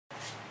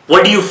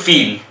What do you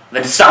feel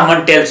when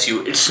someone tells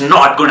you it's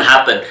not going to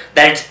happen,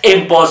 that it's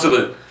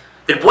impossible,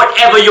 that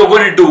whatever you're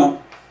going to do,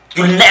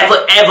 you'll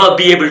never ever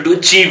be able to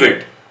achieve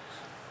it?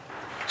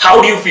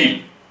 How do you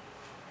feel?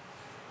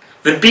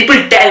 When people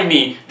tell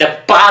me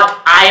the path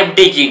I am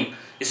taking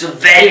is a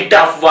very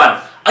tough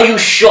one, are you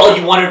sure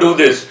you want to do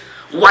this?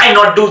 Why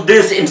not do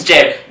this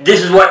instead?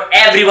 This is what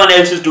everyone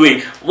else is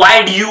doing.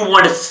 Why do you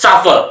want to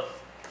suffer?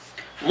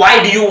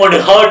 Why do you want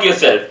to hurt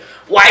yourself?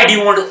 Why do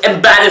you want to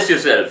embarrass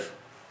yourself?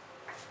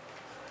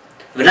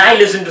 When I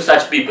listen to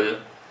such people,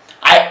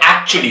 I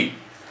actually,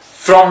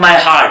 from my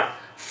heart,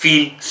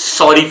 feel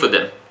sorry for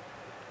them.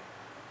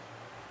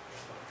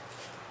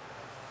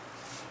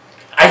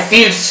 I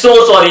feel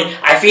so sorry.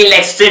 I feel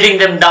like sitting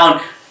them down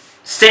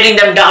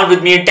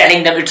with me and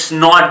telling them it's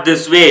not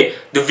this way.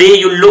 The way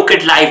you look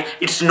at life,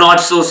 it's not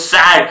so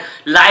sad.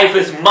 Life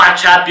is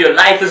much happier.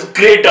 Life is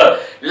greater.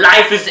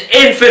 Life is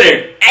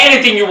infinite.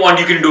 Anything you want,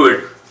 you can do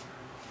it.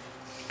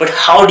 But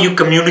how do you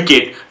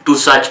communicate to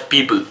such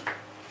people?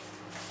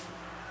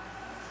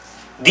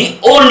 The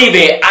only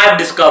way I've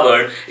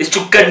discovered is to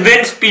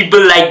convince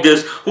people like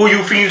this, who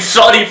you feel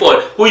sorry for,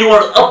 who you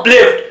want to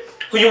uplift,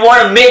 who you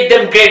want to make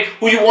them great,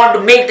 who you want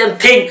to make them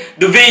think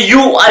the way you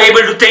are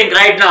able to think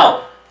right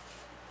now.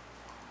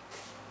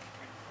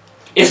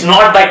 It's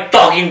not by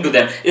talking to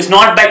them. It's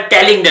not by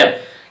telling them.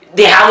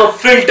 They have a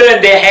filter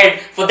in their head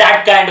for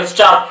that kind of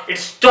stuff. It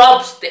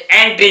stops the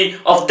entry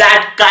of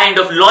that kind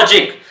of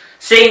logic.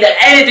 Saying that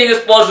anything is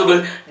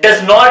possible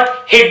does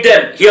not hit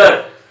them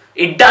here.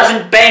 It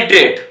doesn't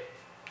penetrate.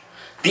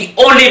 The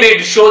only way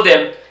to show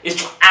them is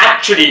to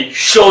actually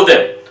show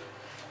them.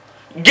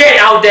 Get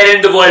out there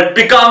in the world,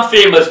 become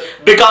famous,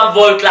 become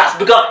world class,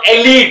 become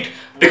elite,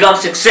 become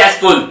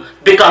successful,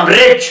 become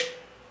rich.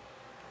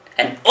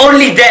 And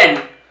only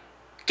then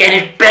can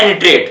it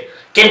penetrate.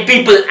 Can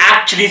people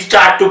actually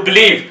start to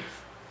believe?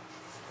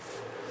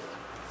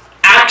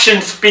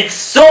 Action speaks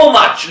so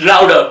much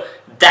louder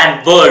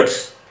than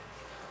words.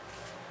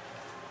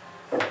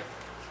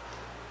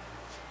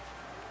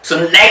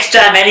 So next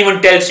time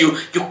anyone tells you,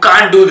 you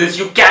can't do this,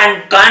 you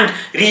can't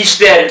reach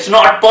there, it's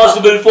not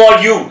possible for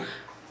you,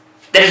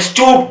 that it's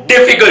too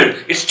difficult,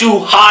 it's too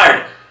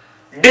hard,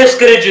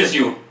 discourages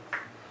you,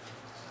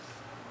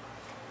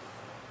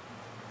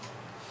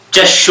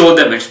 just show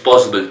them it's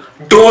possible.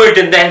 Do it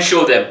and then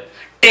show them.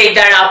 Take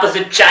that up as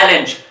a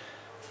challenge.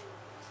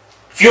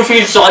 If you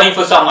feel sorry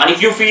for someone,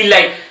 if you feel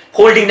like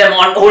holding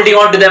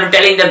on to them and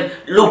telling them,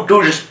 look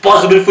dude, it's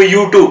possible for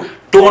you too,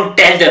 don't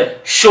tell them,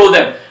 show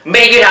them.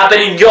 Make it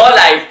happen in your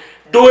life.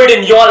 Do it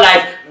in your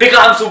life.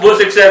 Become super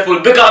successful.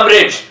 Become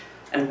rich.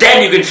 And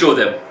then you can show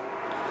them.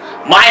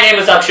 My name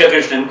is Akshay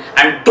Krishnan,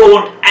 and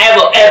don't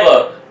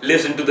ever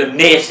listen to the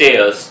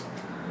naysayers.